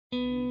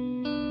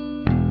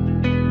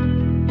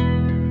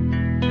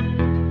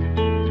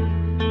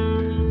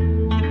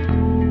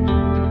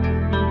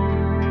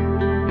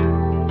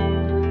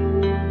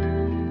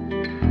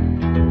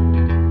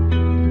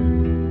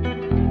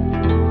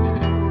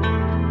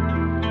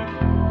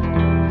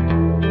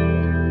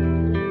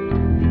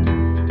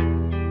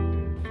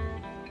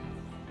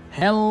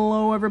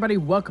Hello everybody,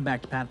 welcome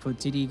back to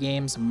PadfootTD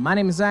Games. My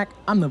name is Zach,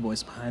 I'm the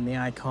voice behind the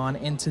icon,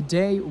 and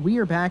today we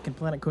are back in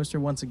Planet Coaster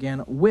once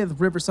again with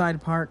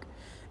Riverside Park,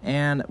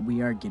 and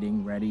we are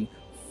getting ready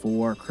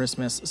for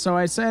Christmas. So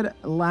I said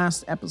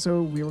last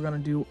episode we were going to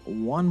do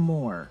one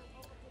more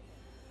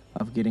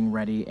of getting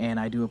ready, and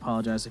I do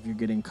apologize if you're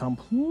getting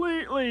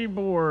completely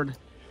bored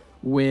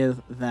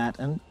with that.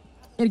 And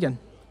again,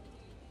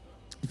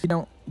 if you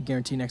don't,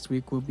 guarantee next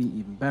week will be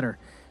even better.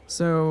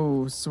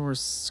 So,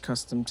 source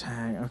custom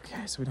tag.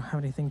 Okay, so we don't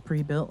have anything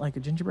pre-built like a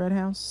gingerbread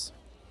house?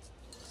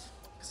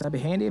 Because that'd be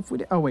handy if we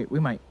did. Oh, wait, we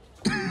might.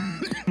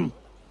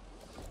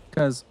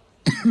 Because,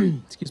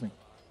 excuse me.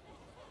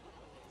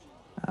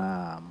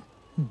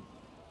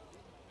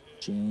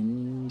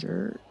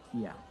 Ginger,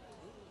 yeah.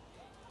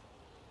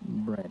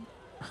 Bread.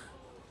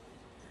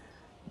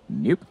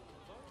 Nope.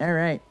 All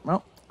right,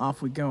 well,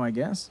 off we go, I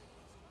guess.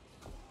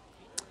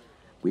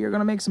 We are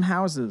going to make some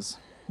houses.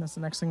 That's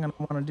the next thing I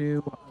want to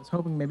do. I was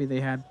hoping maybe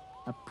they had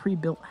a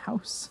pre-built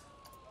house.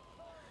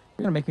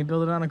 You're going to make me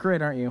build it on a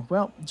grid, aren't you?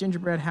 Well,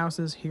 gingerbread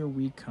houses, here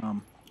we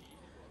come.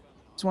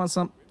 Just want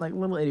some, like,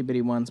 little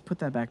itty-bitty ones. Put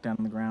that back down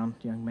on the ground,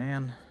 young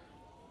man.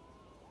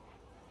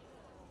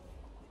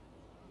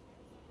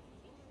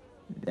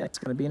 That's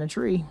going to be in a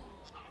tree.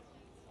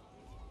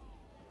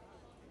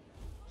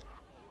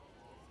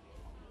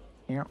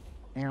 Ow,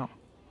 ow,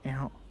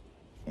 ow,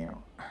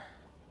 ow.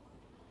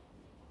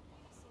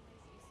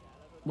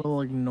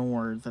 We'll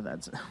ignore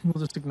that. We'll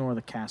just ignore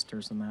the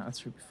casters and that. That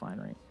should be fine,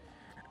 right?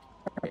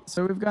 All right,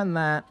 so we've gotten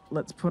that.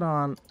 Let's put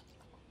on.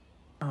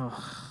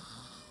 Oh,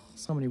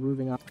 so many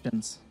roofing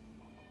options.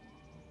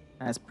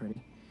 That's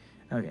pretty.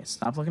 Okay,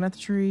 stop looking at the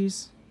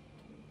trees.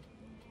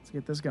 Let's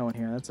get this going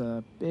here. That's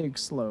a big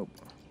slope.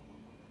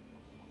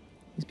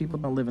 These people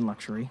don't live in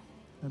luxury.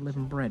 They live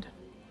in bread.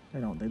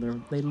 They don't.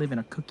 They live in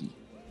a cookie.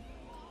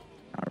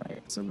 All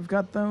right, so we've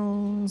got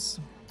those.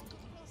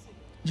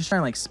 Just trying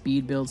to like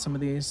speed build some of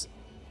these.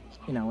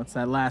 You know, it's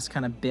that last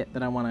kind of bit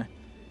that I want to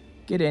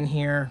get in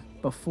here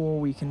before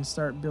we can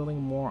start building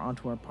more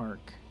onto our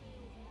park.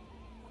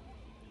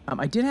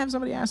 I did have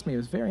somebody ask me, it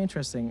was very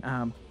interesting,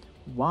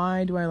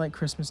 why do I like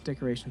Christmas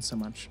decorations so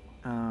much?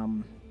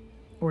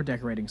 Or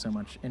decorating so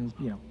much? And,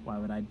 you know, why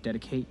would I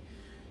dedicate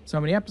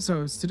so many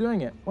episodes to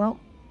doing it? Well,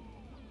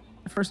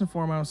 first and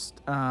foremost,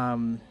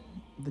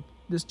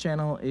 this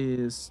channel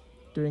is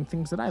doing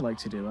things that I like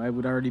to do. I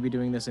would already be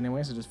doing this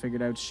anyway, so just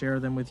figured I would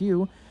share them with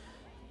you.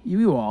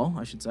 You all,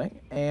 I should say.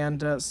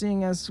 And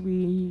seeing as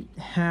we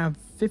have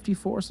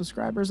 54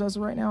 subscribers as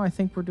of right now, I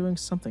think we're doing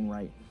something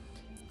right.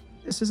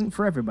 This isn't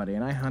for everybody,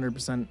 and I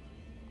 100%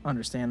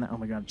 understand that. Oh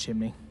my god,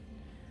 chimney.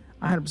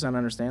 I 100%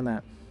 understand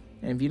that.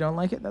 And if you don't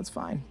like it, that's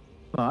fine.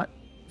 But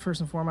first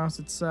and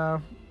foremost, it's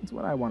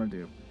what I want to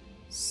do.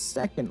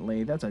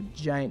 Secondly, that's a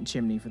giant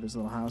chimney for this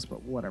little house,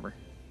 but whatever.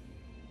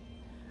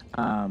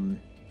 It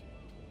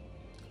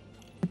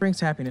brings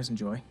happiness and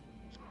joy.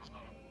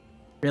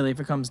 Really,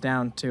 if it comes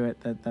down to it,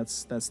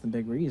 that's the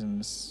big reason,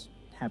 is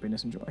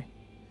happiness and joy.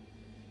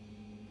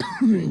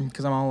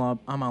 Because I'm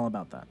all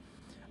about that.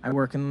 I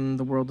work in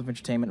the world of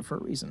entertainment for a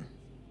reason.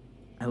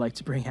 I like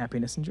to bring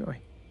happiness and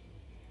joy.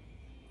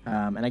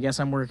 And I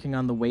guess I'm working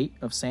on the weight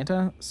of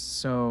Santa,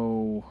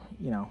 so,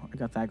 you know, I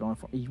got that going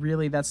for me.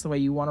 Really, that's the way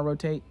you want to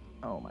rotate?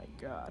 Oh my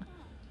god.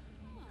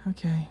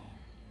 Okay.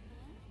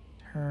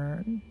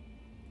 Turn.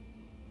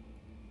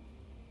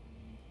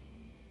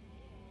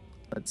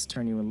 Let's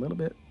turn you a little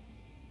bit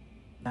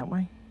that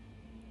way.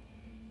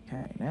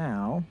 Okay,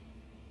 now.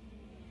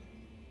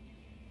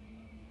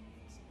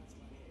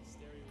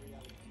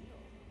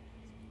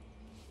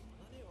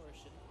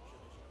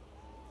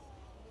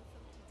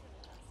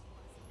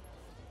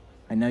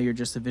 I know you're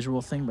just a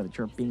visual thing, but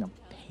you're being a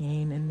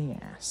pain in the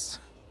ass.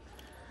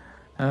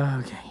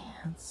 Okay,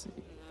 let's see.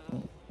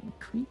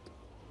 Creep.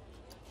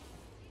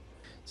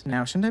 So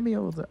now, shouldn't I be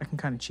able to... I can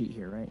kind of cheat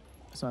here, right?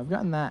 So I've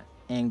gotten that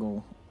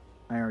angle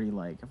I already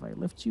like. If I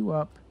lift you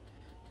up,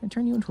 can I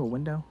turn you into a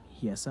window?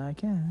 Yes, I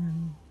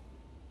can.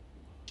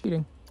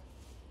 Cheating.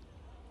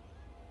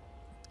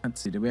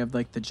 Let's see. Do we have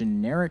like the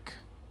generic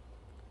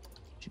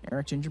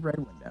gingerbread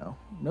window?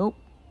 Nope.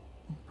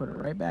 Put it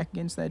right back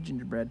against that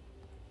gingerbread.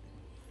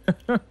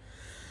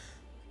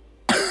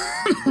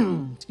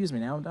 Excuse me.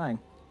 Now I'm dying.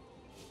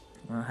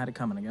 Well, I had it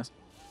coming, I guess.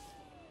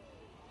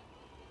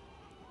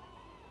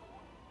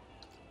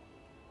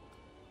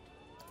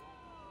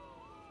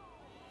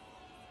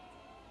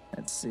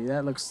 Let's see.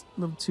 That looks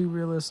a little too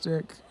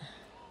realistic.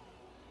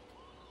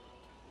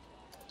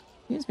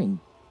 He's being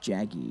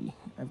jaggy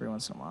every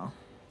once in a while.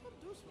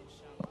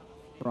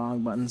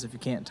 Wrong buttons if you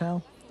can't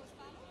tell.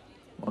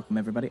 Welcome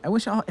everybody. I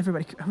wish I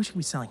could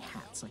be selling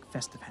hats, like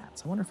festive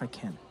hats. I wonder if I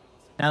can.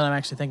 Now that I'm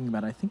actually thinking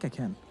about it, I think I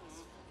can.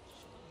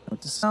 I'll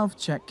to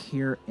self-check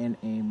here in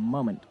a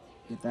moment.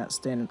 Get that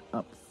standing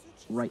up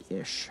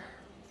right-ish.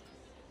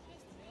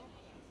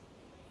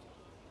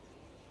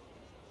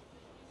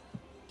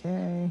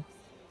 Okay.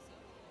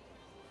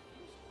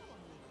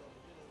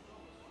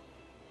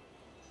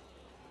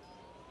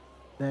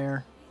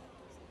 There.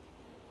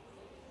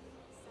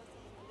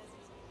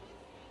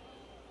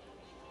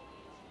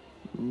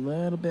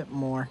 little bit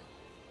more.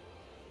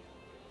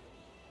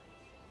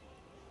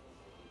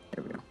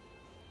 There we go.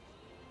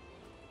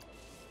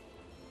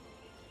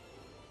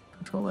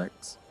 Control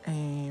X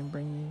and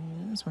bring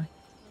you this way.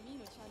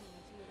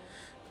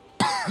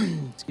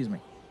 Excuse me.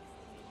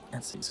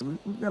 Let's see. So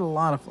we've got a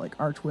lot of like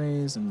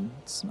archways and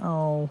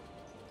snow.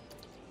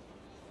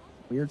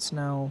 Weird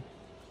snow.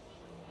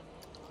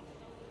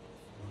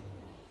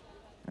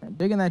 Alright,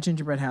 digging that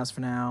gingerbread house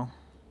for now.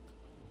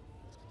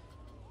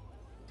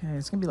 Okay,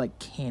 it's gonna be like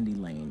Candy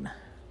Lane.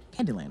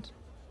 Candyland.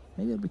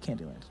 Maybe it'll be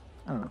Candyland.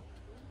 I don't know.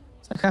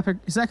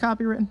 Is that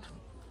copywritten?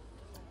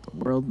 The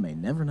world may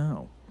never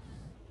know.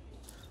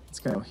 Let's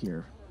go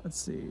here. Let's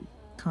see.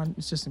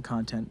 It's just in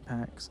content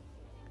packs.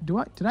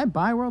 Did I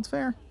buy World's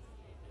Fair?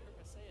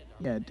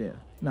 Yeah, I did.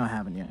 No, I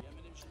haven't yet.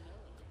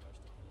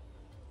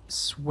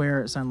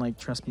 Swear it sounded like,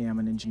 trust me, I'm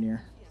an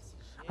engineer.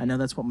 I know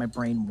that's what my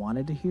brain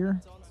wanted to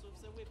hear,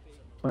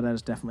 but that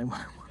is definitely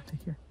what I wanted to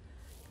hear.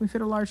 Can we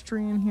fit a large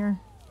tree in here?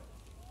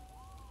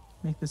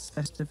 Make this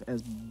festive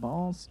as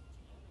balls.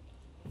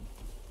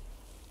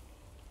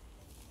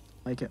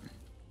 Like it.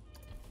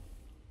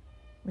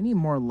 We need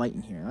more light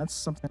in here. That's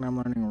something I'm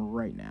learning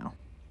right now.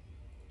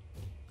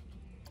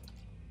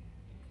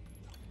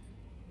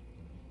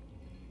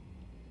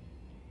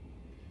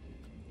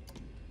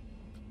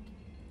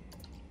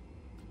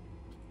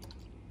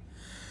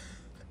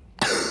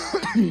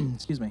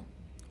 Excuse me.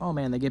 Oh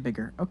man, they get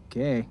bigger.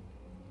 Okay.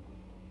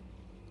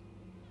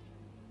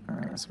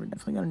 Alright, so we're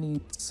definitely gonna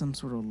need some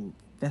sort of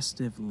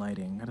festive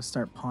lighting. Gotta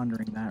start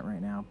pondering that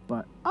right now.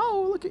 But,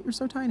 oh, look at, you're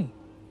so tiny.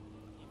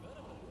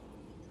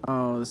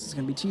 Oh, this is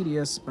gonna be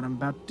tedious, but I'm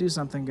about to do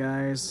something,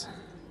 guys.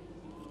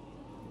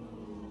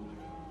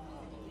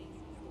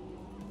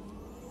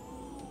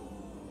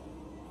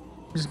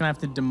 We're just gonna have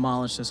to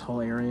demolish this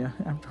whole area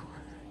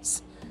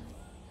afterwards.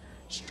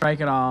 Strike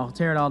it all,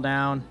 tear it all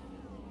down.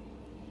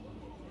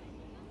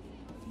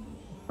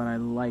 But I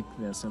like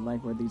this. I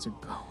like where these are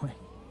going.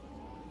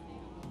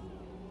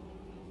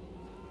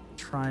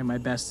 Try my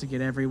best to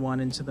get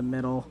everyone into the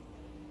middle.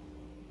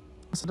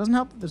 So it doesn't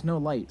help that there's no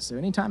light. So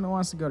anytime it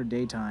wants to go to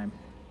daytime,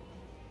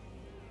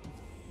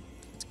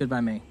 it's good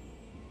by me.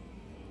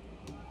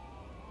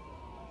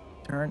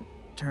 Turn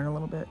a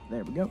little bit.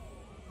 There we go.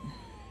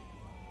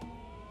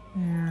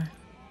 There.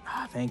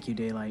 Ah, thank you,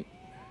 daylight.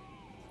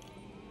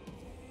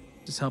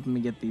 Just helping me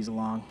get these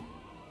along.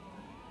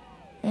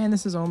 And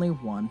this is only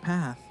one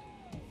path.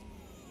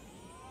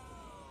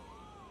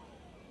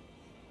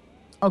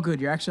 Oh,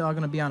 good. You're actually all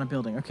going to be on a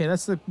building. Okay,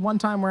 that's the one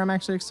time where I'm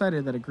actually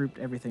excited that I grouped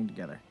everything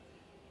together.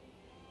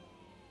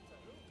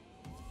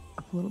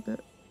 Up a little bit.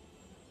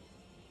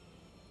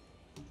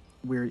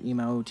 Weird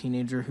emo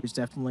teenager who's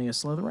definitely a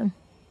Slytherin.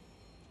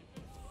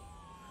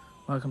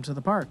 Welcome to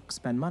the park.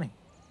 Spend money.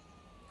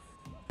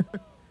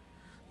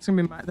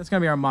 That's gonna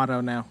be our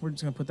motto now. We're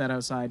just gonna put that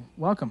outside.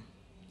 Welcome.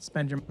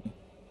 Spend your money.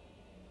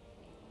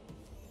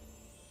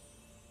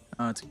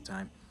 Oh, it's a good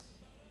time.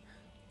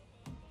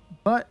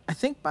 But I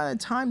think by the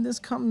time this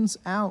comes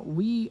out,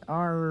 we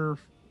are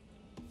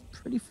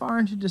pretty far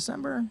into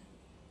December.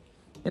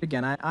 Yet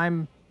again,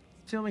 I'm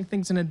filming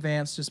things in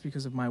advance just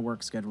because of my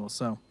work schedule.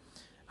 So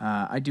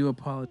I do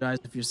apologize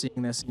if you're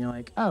seeing this and you're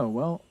like, oh,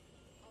 well,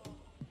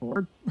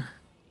 bored.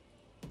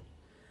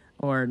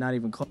 Or not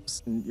even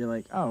close. And you're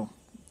like, oh,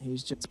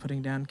 he's just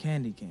putting down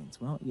candy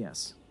canes. Well,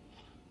 yes.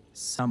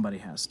 Somebody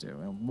has to.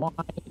 And why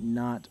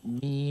not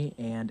me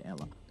and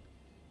Ella?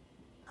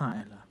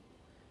 Hi, Ella.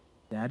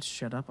 Dad,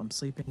 shut up. I'm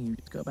sleeping. You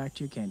just go back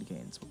to your candy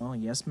canes. Well,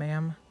 yes,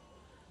 ma'am.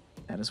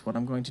 That is what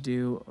I'm going to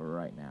do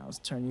right now. Let's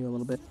turn you a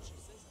little bit.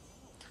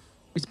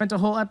 We spent a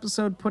whole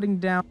episode putting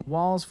down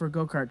walls for a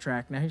go-kart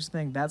track. Now, here's the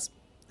thing. That's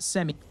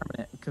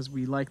semi-permanent because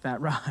we like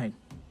that ride.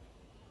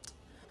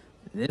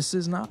 This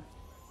is not.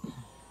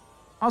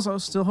 Also,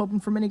 still hoping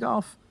for mini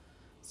golf.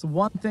 It's the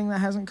one thing that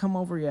hasn't come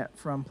over yet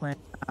from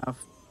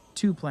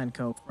to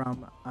Planco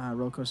from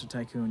Roller Coaster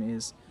Tycoon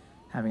is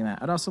having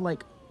that. I'd also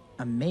like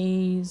a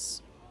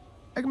maze.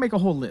 I can make a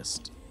whole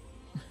list,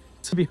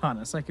 to be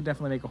honest. I could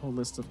definitely make a whole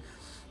list of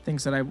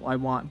things that I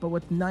want. But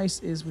what's nice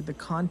is with the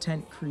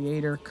content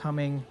creator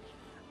coming,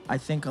 I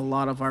think a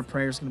lot of our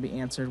prayers are going to be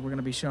answered. We're going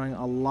to be showing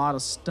a lot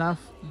of stuff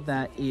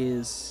that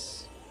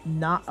is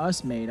not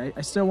us made.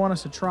 I still want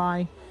us to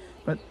try,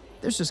 but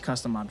there's just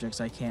custom objects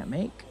I can't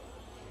make.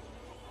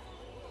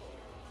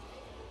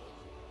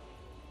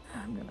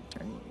 I'm going to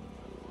turn you.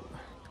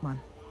 Come on,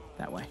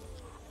 that way.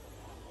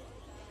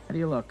 How do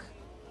you look?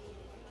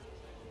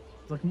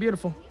 Looking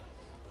beautiful.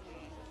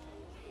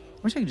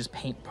 Wish I could just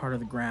paint part of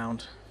the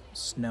ground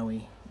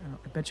snowy.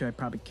 I bet you I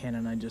probably can,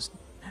 and I just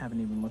haven't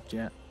even looked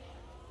yet.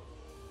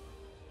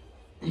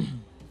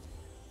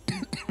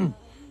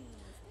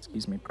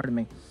 Excuse me, pardon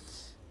me.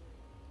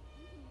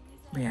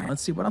 But yeah,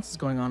 let's see what else is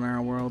going on in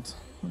our world.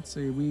 Let's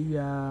see,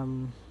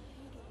 oh,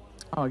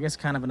 I guess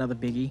kind of another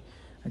biggie.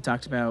 I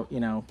talked about, you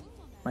know,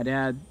 my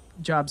dad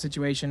job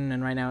situation,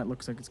 and right now it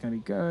looks like it's going to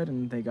be good,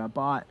 and they got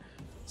bought.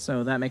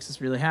 So that makes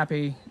us really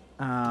happy.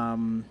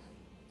 Mom's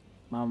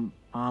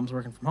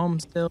working from home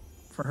still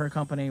for her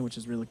company, which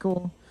is really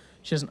cool.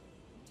 She doesn't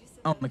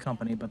own the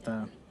company, but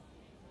the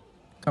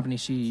company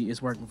she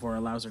is working for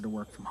allows her to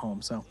work from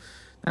home. So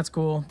that's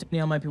cool.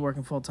 Danielle might be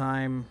working full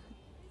time.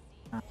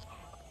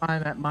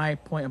 I'm at my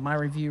point of my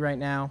review right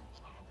now.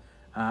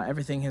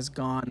 Everything has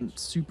gone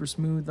super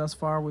smooth thus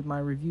far with my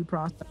review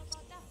process.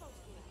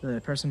 The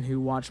person who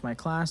watched my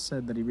class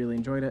said that he really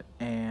enjoyed it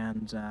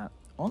and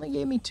only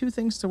gave me 2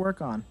 things to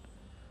work on,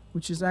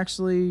 which is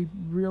actually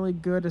really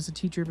good as a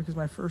teacher because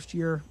my first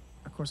year,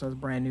 of course, I was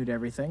brand new to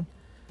everything.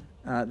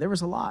 There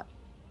was a lot.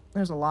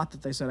 There's a lot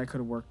that they said I could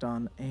have worked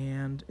on,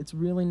 and it's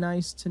really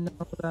nice to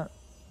know that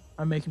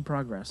I'm making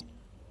progress.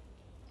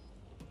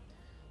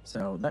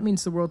 So that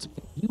means the world to me.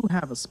 You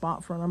have a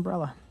spot for an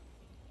umbrella.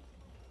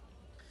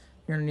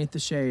 You're underneath the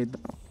shade,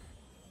 though.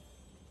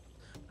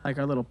 Like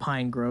our little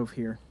pine grove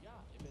here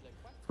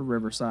for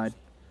Riverside.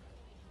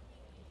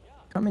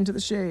 Come into the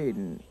shade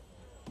and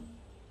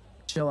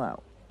chill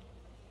out.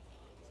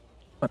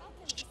 But,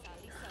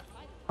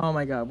 oh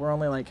my god, we're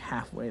only like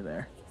halfway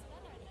there.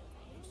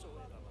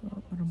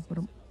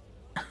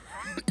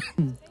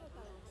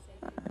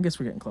 I guess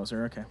we're getting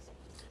closer, okay.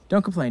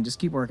 Don't complain, just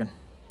keep working.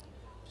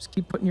 Just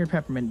keep putting your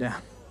peppermint down.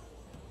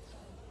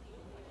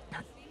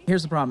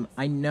 Here's the problem.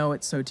 I know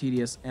it's so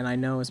tedious, and I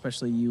know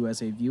especially you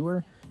as a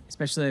viewer,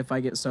 especially if I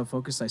get so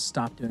focused I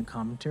stop doing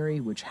commentary,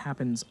 which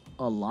happens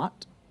a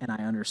lot, and I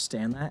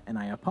understand that, and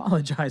I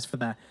apologize for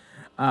that.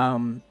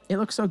 It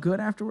looks so good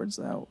afterwards,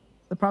 though.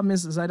 The problem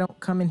is I don't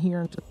come in here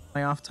until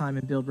my off time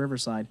and build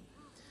Riverside.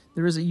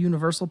 There is a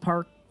Universal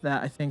Park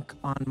that I think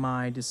on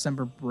my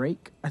December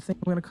break, I think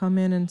I'm going to come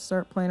in and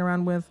start playing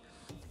around with.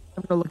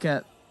 I'm going to look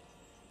at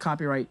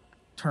copyright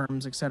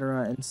terms,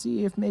 etc., and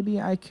see if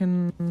maybe I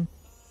can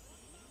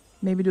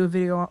maybe do a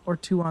video or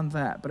 2 on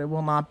that, but it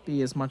will not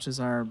be as much as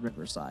our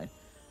Riverside.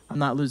 I'm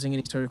not losing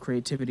any sort of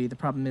creativity. The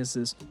problem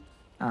is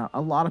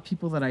a lot of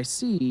people that I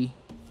see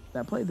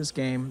that play this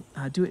game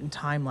do it in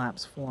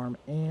time-lapse form,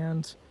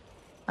 and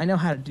I know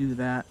how to do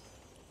that,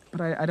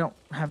 but I don't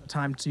have the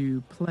time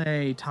to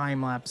play,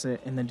 time-lapse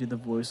it, and then do the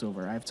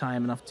voiceover. I have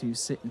time enough to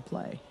sit and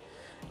play.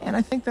 And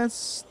I think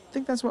that's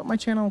what my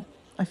channel,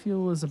 I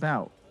feel, is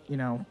about, you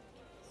know.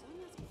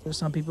 There's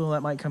some people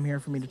that might come here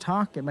for me to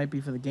talk. It might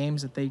be for the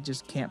games that they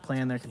just can't play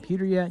on their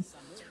computer yet,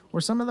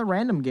 or some of the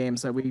random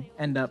games that we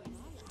end up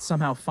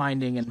somehow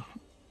finding and,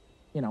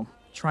 you know,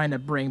 trying to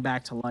bring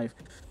back to life.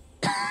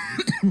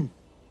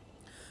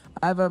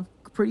 I have a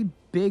pretty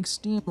big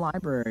Steam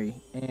library,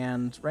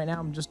 and right now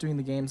I'm just doing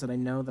the games that I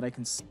know that I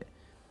can sit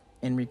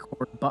and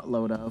record a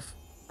buttload of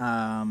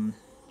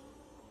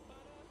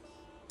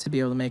to be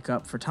able to make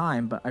up for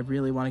time, but I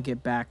really want to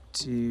get back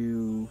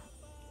to,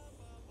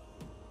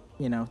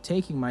 you know,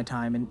 taking my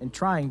time and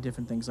trying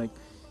different things, like,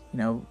 you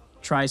know,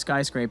 try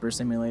Skyscraper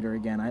Simulator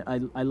again.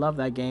 I love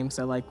that game because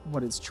I like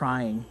what it's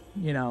trying,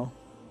 you know.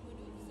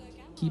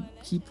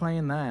 Keep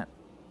playing that.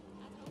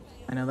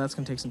 I know that's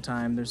gonna take some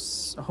time.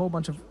 There's a whole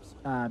bunch of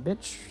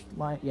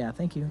yeah,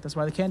 thank you. That's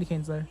why the candy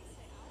cane's there.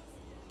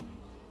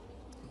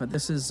 But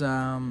this is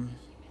what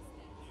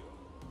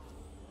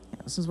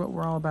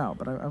we're all about.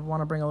 But I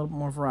want to bring a little bit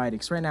more variety,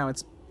 because right now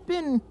it's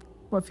been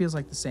what feels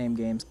like the same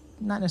games,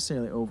 not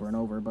necessarily over and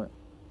over, but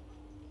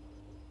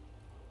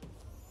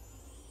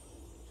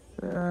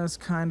it's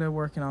kind of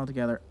working all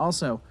together.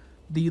 Also,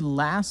 the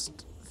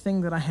last thing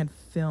that I had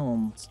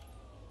filmed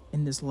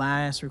in this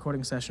last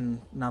recording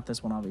session, not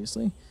this one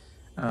obviously,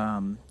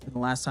 and the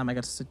last time I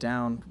got to sit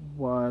down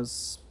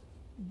was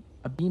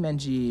a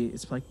BeamNG.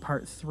 It's like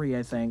part 3,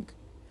 I think,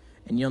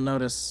 and you'll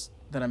notice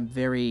that I'm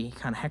very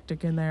kind of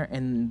hectic in there,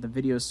 and the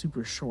video is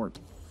super short.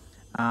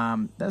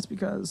 That's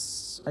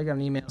because I got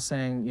an email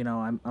saying, you know,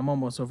 I'm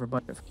almost over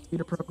budget for a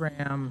computer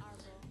program.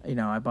 You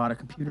know, I bought a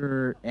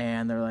computer,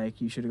 and they're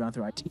like, you should have gone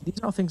through IT. These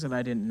are all things that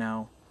I didn't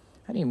know.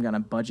 I didn't even got a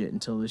budget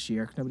until this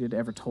year. Nobody had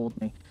ever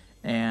told me.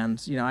 And,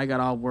 you know, I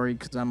got all worried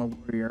because I'm a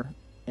worrier.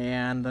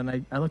 And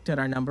then I looked at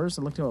our numbers.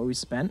 I looked at what we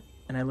spent.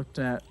 And I looked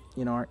at,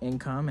 you know, our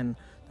income and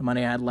the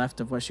money I had left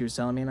of what she was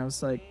telling me. And I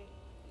was like,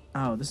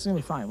 oh, this is going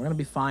to be fine. We're going to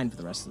be fine for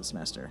the rest of the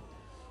semester.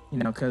 You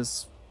know,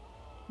 because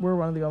we're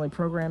one of the only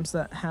programs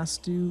that has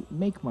to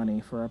make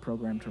money for our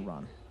program to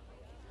run.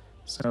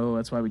 So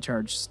that's why we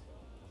charge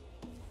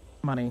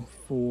money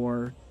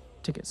for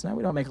tickets. Now,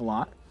 we don't make a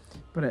lot,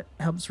 but it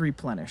helps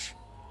replenish,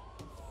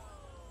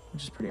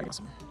 which is pretty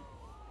awesome.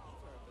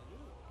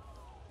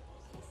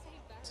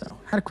 So,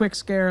 had a quick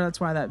scare. That's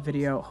why that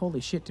video...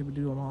 Holy shit, did we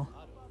do them all?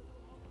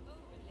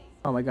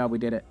 Oh my god, we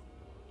did it.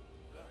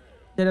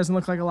 It doesn't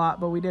look like a lot,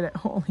 but we did it.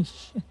 Holy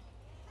shit.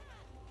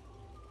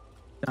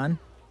 Done?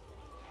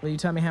 Will you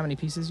tell me how many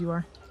pieces you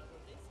are?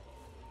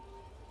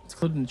 It's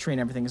including the tree and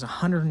everything. It's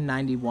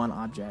 191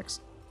 objects.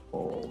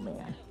 Oh,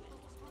 man.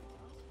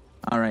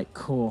 Alright,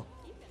 cool.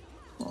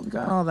 Well, we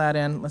got all that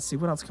in. Let's see,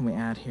 what else can we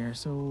add here?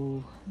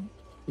 So,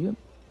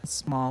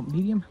 small,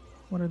 medium?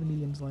 What are the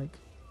mediums like?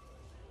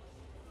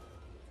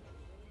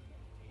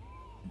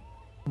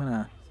 I'm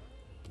gonna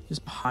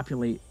just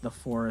populate the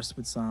forest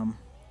with some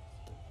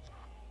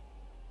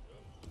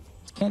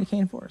candy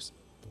cane forest.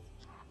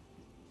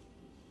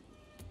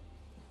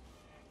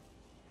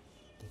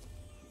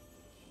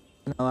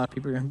 A lot of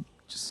people are gonna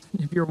Just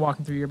if you're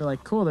walking through, you'd be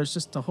like, cool, there's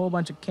just a whole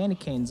bunch of candy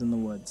canes in the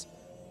woods.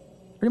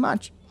 Pretty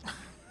much.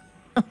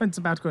 It's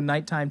about to go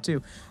nighttime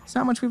too. See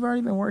how much we've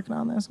already been working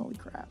on this? Holy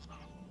crap.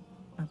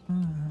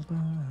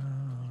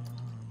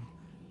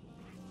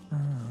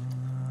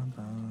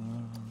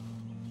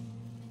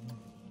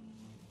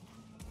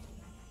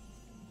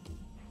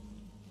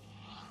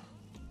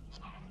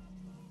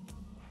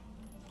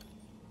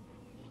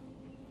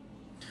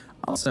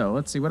 Also,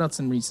 let's see what else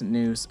in recent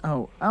news.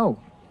 Oh.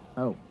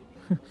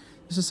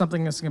 This is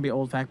something that's going to be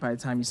old fact by the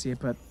time you see it,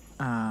 but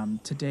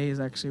today is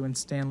actually when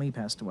Stan Lee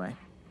passed away,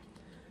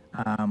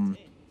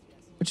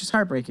 which is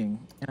heartbreaking.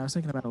 And I was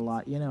thinking about it a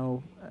lot. You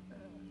know,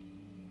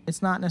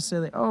 it's not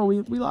necessarily, oh,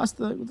 we lost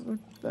the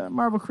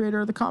Marvel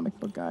creator or the comic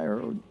book guy,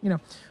 or, you know,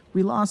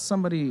 we lost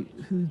somebody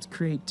whose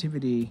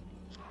creativity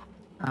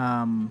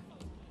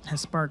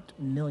has sparked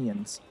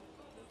millions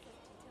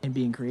in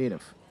being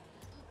creative.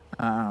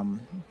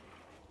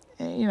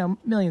 You know,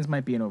 millions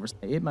might be an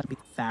overstate. It might be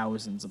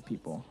thousands of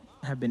people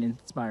have been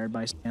inspired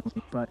by Stan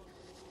Lee, but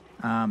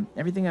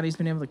everything that he's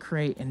been able to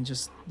create and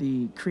just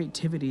the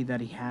creativity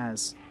that he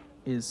has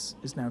is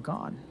now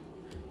gone.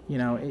 You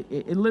know,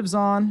 it lives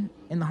on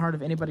in the heart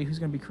of anybody who's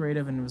going to be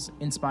creative and was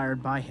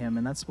inspired by him,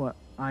 and that's what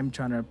I'm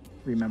trying to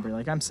remember.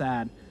 Like, I'm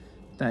sad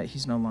that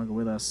he's no longer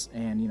with us,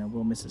 and, you know,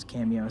 we'll miss his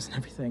cameos and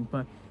everything,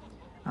 but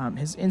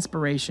his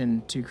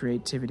inspiration to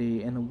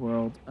creativity in the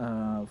world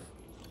of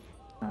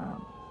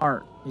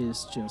art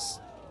is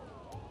just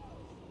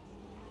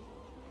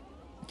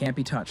can't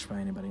be touched by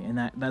anybody,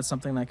 and that's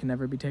something that can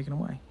never be taken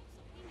away.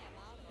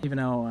 Even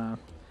though a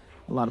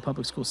lot of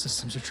public school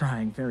systems are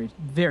trying very,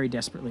 very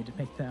desperately to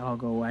make that all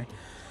go away.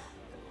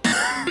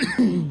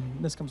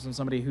 This comes from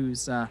somebody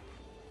whose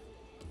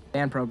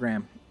band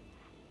program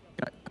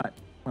got cut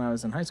when I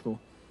was in high school,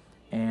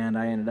 and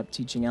I ended up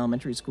teaching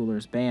elementary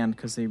schoolers band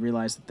because they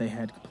realized that they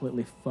had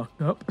completely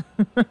fucked up.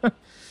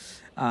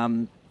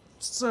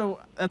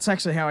 So that's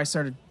actually how I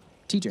started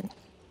teaching.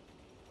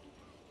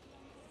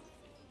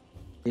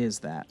 Is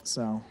that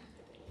so?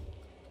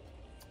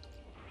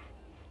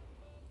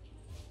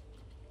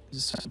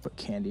 Just trying to put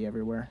candy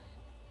everywhere.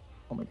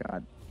 Oh my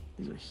god,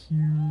 these are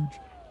huge.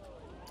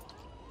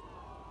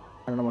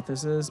 I don't know what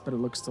this is, but it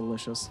looks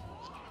delicious.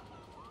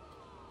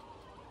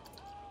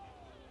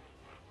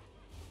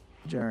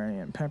 Jerry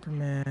and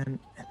peppermint, and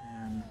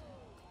then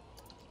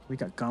we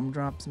got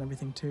gumdrops and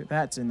everything too.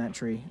 That's in that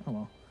tree. Oh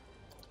well.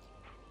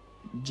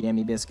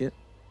 Jammy biscuit.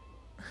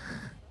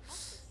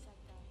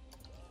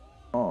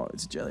 Oh,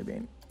 it's a jelly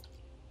bean.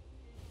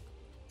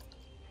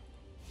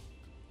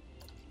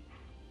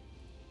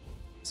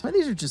 Some of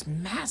these are just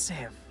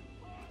massive.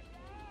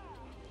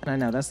 And I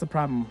know that's the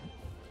problem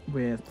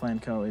with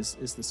Planco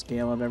is the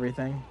scale of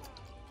everything.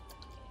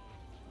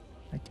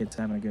 That kid's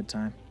having a good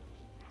time.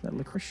 Is that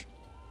licorice?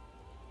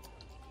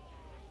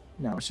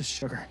 No, it's just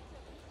sugar.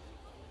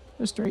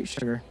 Just straight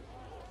sugar.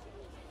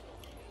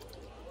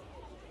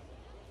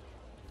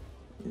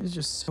 It's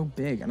just so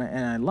big, and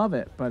I love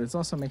it, but it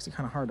also makes it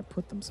kind of hard to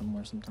put them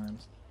somewhere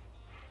sometimes.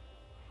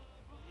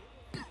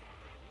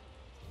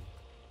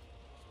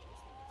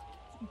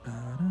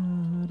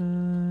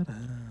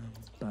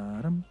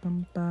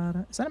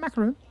 Is that a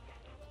macaroon?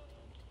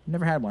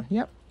 Never had one.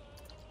 Yep.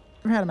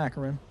 Never had a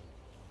macaroon.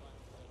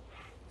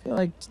 I feel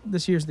like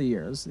this year's the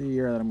year. This is the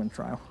year that I'm going to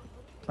try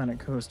Planet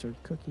Coaster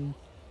cookie.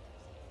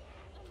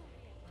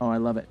 Oh, I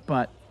love it.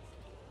 But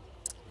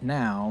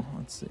now,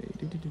 let's see.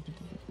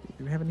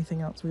 Do we have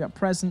anything else? We got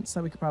presents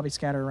that we could probably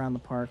scatter around the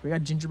park. We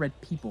got gingerbread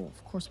people.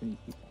 Of course we need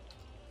people.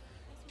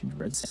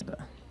 Gingerbread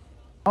Santa.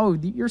 Oh,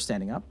 you're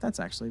standing up. That's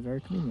actually very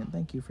convenient.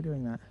 Thank you for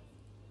doing that.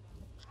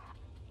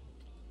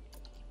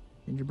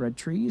 Gingerbread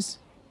trees.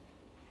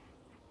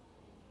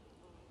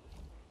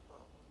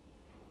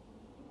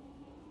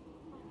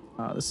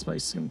 This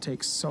place is going to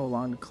take so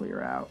long to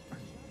clear out.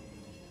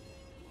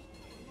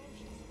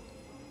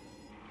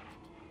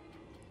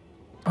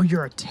 Oh,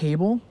 you're a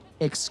table?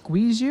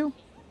 Squeeze you?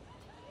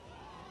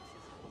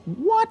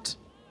 What?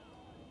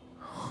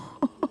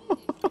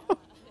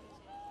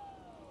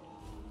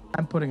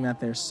 I'm putting that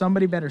there.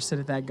 Somebody better sit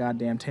at that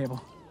goddamn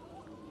table.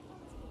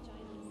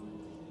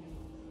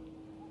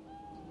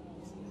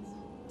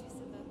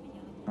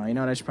 Oh, you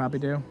know what I should probably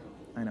do?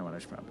 I know what I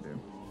should probably do.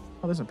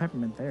 Oh, there's a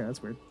peppermint there.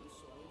 That's weird.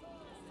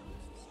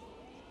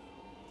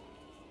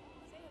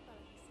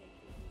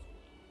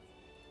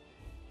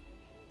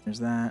 There's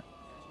that.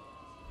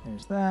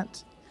 There's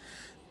that.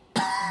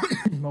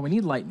 Well, we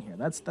need light in here.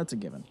 That's a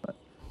given, but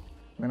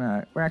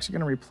we're actually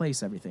gonna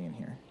replace everything in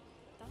here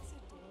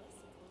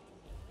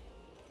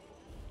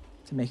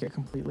to make it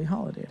completely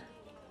holidayed.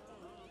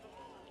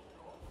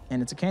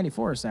 And it's a candy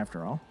forest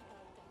after all.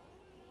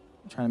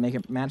 I'm trying to make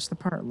it match the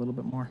part a little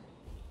bit more.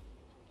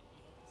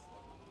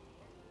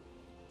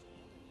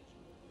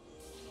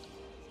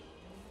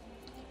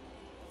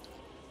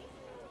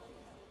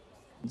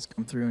 Let's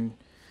come through and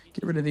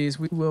get rid of these.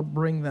 We will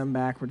bring them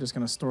back. We're just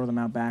going to store them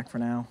out back for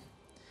now.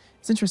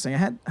 It's interesting. I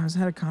had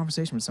a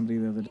conversation with somebody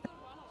the other day.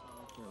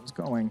 Where it was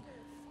going.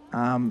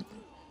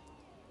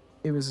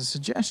 It was a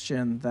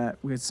suggestion that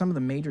with some of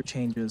the major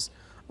changes,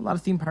 a lot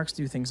of theme parks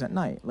do things at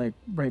night, like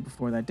right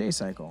before that day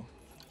cycle.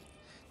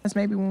 That's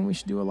maybe when we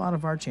should do a lot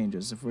of our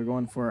changes if we're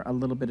going for a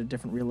little bit of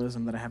different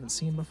realism that I haven't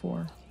seen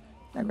before.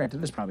 Now, granted,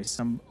 there's probably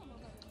some.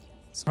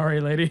 Sorry,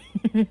 lady.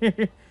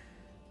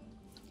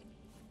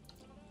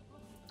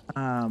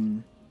 I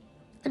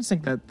just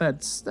think that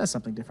that's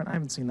something different. I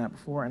haven't seen that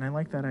before, and I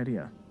like that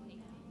idea.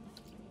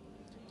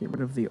 Get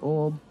rid of the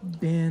old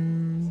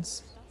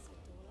bins.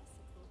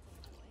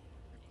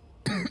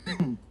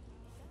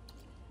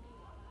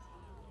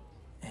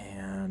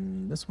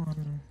 And this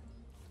one,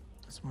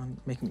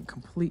 making it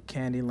complete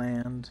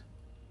Candyland.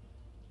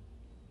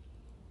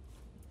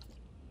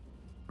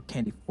 Or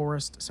Candy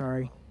Forest,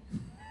 sorry.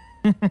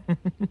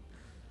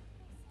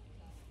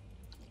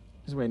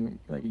 Just waiting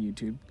like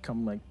YouTube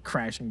come like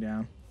crashing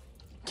down.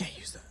 Can't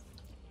use that.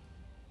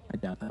 I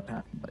doubt that would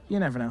happen, but you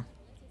never know.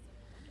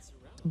 It's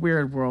a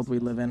weird world we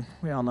live in.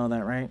 We all know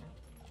that, right?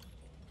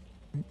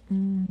 I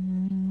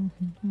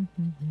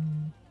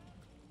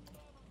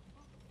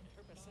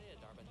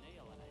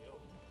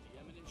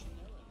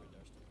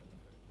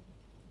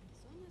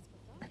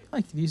feel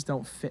like these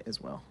don't fit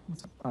as well.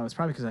 Oh, it's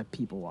probably because I have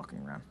people walking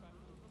around.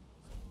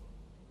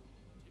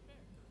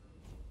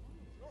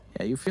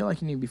 Yeah, you feel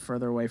like you need to be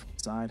further away from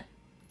the side.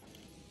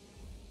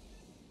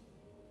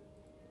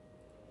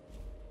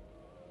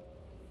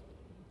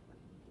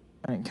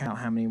 I didn't count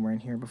how many were in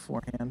here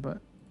beforehand, but...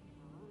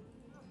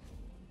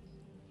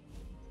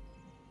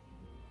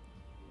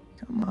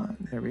 Come on,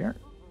 there we are.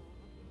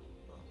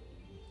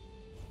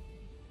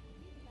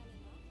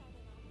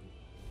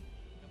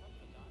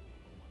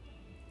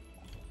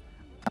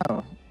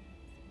 Oh,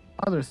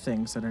 other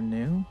things that are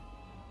new.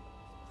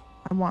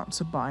 I want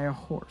to buy a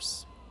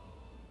horse.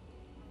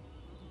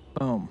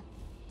 Boom.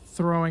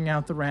 Throwing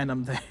out the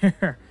random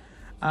there.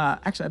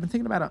 Actually, I've been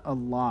thinking about it a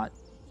lot,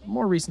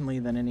 more recently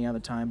than any other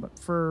time, but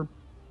for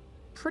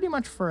pretty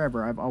much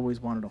forever, I've always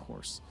wanted a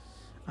horse.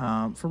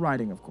 For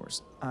riding, of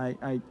course.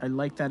 I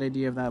like that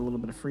idea of that little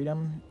bit of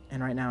freedom,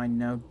 and right now I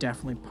know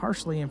definitely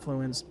partially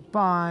influenced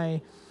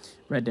by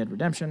Red Dead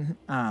Redemption.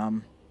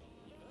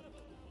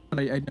 But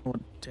I know what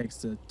it takes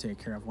to take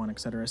care of one,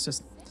 etc. It's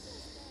just,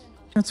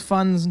 it's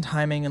fun and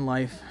timing in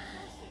life.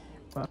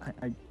 But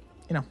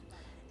you know,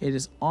 it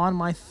is on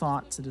my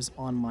thoughts. It is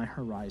on my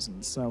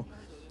horizon. So,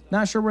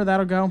 not sure where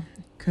that'll go.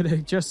 Could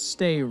it just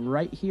stay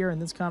right here in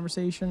this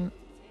conversation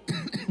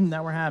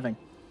that we're having?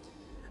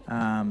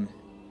 And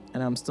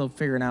I'm still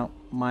figuring out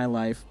my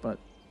life, but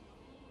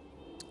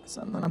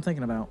something that I'm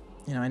thinking about.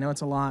 You know, I know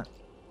it's a lot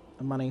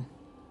of money,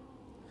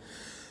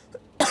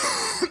 but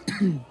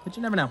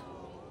you never know.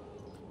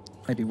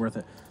 Might be worth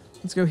it.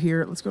 Let's go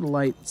here. Let's go to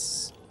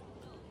lights.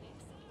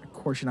 Of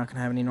course, you're not going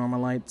to have any normal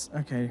lights.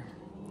 Okay.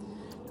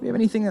 Do we have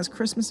anything that's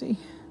Christmassy?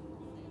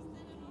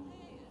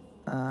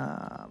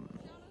 Dragon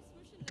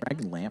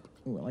lamp.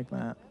 Ooh, I like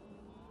that.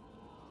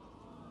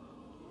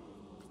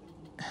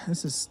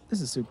 This is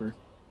super.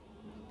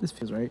 This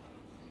feels right.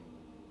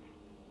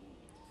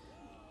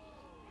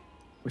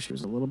 Wish there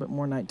was a little bit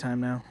more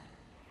nighttime now.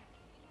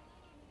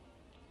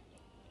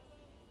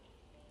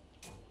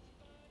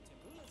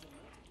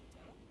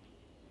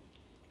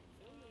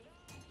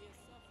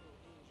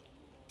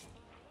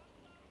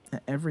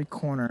 At every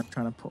corner, I'm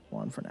trying to put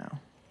one for now.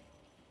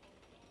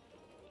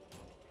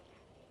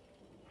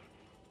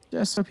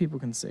 Just so people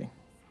can see.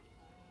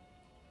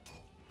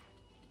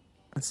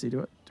 Let's see,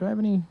 do I have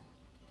any...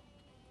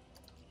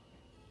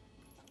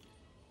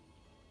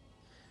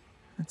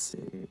 Let's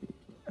see.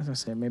 As I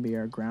say, maybe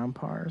our ground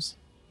pars.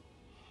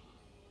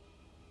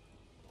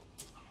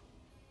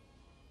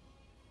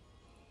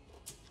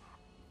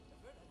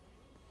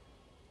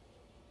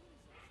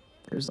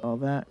 There's all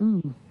that.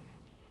 Ooh.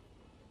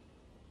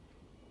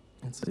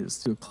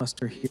 Let's do a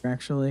cluster here,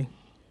 actually.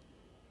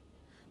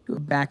 Do a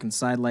back and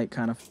side light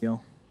kind of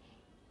feel.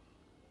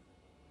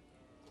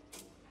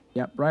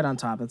 Yep, right on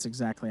top. That's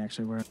exactly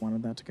actually where I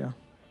wanted that to go.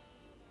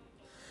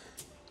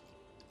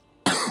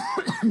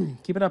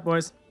 Keep it up,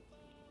 boys.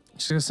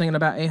 Just gonna sing it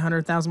about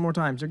 800,000 more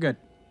times. You're good.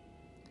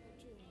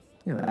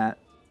 Look at that.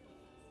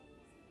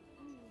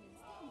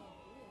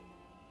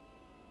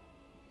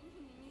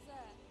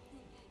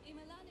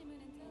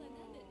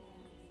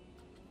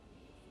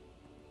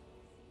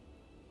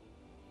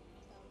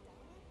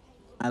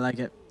 I like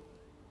it.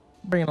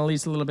 Bringing at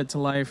least a little bit to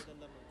life.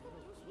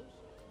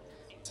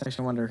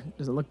 Actually, I wonder,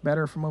 does it look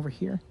better from over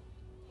here?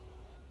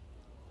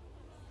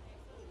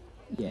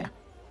 Yeah.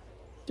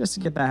 Just to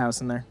get that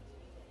house in there.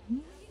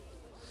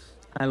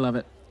 I love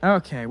it.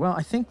 Okay, well,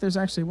 I think there's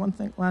actually one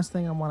thing, last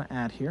thing I want to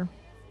add here.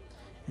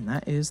 And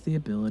that is the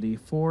ability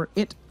for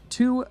it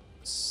to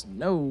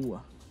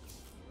snow.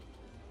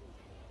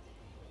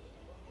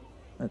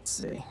 Let's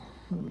see.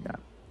 What do we got?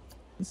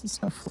 This is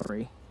Snow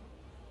Flurry.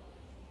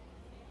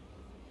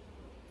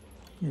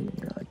 Yeah,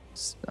 you're like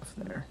stuff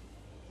there.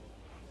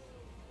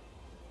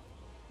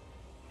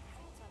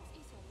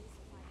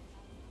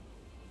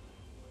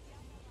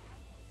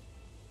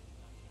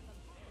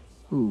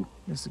 Ooh,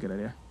 this is a good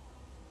idea.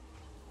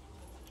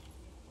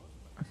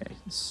 Okay,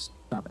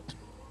 stop it.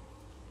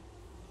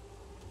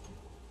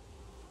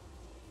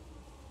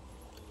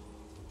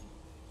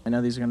 I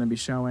know these are going to be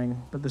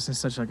showing, but this is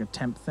such like a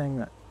temp thing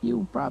that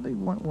you probably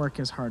won't work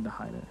as hard to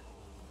hide it.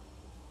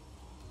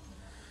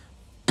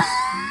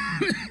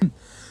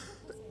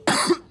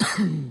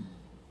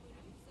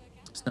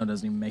 Snow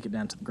doesn't even make it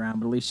down to the ground,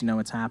 but at least you know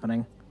it's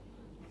happening.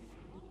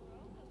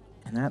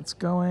 And that's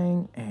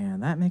going,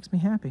 and that makes me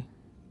happy.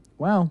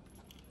 Well,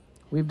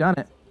 we've done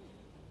it.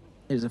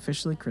 It is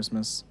officially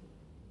Christmas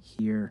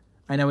here.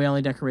 I know we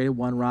only decorated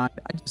one ride.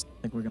 I just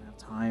think we're going to have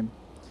time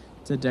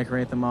to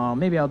decorate them all.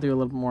 Maybe I'll do a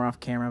little bit more off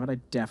camera, but I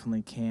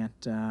definitely can't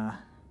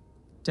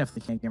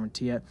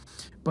guarantee it.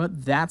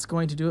 But that's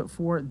going to do it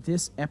for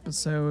this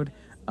episode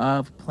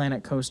of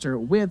Planet Coaster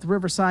with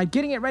Riverside,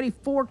 getting it ready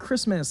for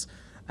Christmas.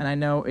 And I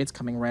know it's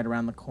coming right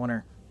around the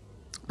corner.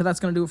 But that's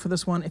going to do it for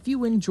this one. If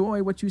you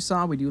enjoy what you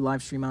saw, we do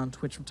live stream on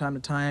Twitch from time to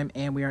time,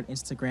 and we are on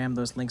Instagram.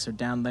 Those links are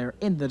down there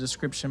in the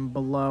description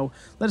below.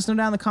 Let us know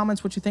down in the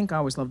comments what you think. I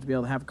always love to be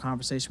able to have a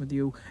conversation with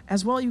you.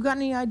 As well, you got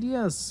any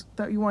ideas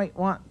that you might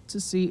want to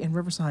see in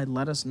Riverside,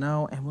 let us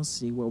know, and we'll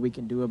see what we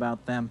can do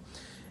about them.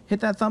 Hit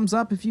that thumbs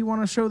up if you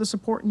want to show the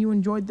support and you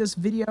enjoyed this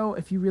video.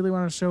 If you really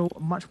want to show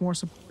much more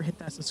support, hit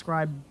that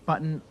subscribe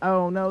button.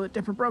 Oh no, the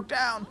dipper broke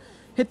down.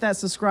 Hit that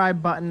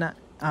subscribe button.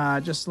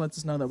 Just lets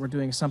us know that we're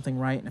doing something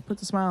right, and it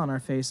puts a smile on our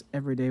face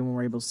every day when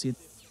we're able to see it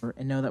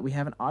and know that we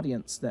have an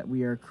audience that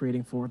we are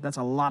creating for. That's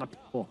a lot of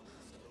people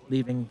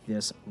leaving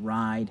this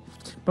ride.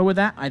 But with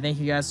that, I thank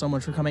you guys so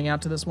much for coming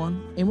out to this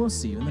one, and we'll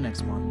see you in the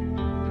next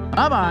one.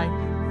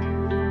 Bye-bye.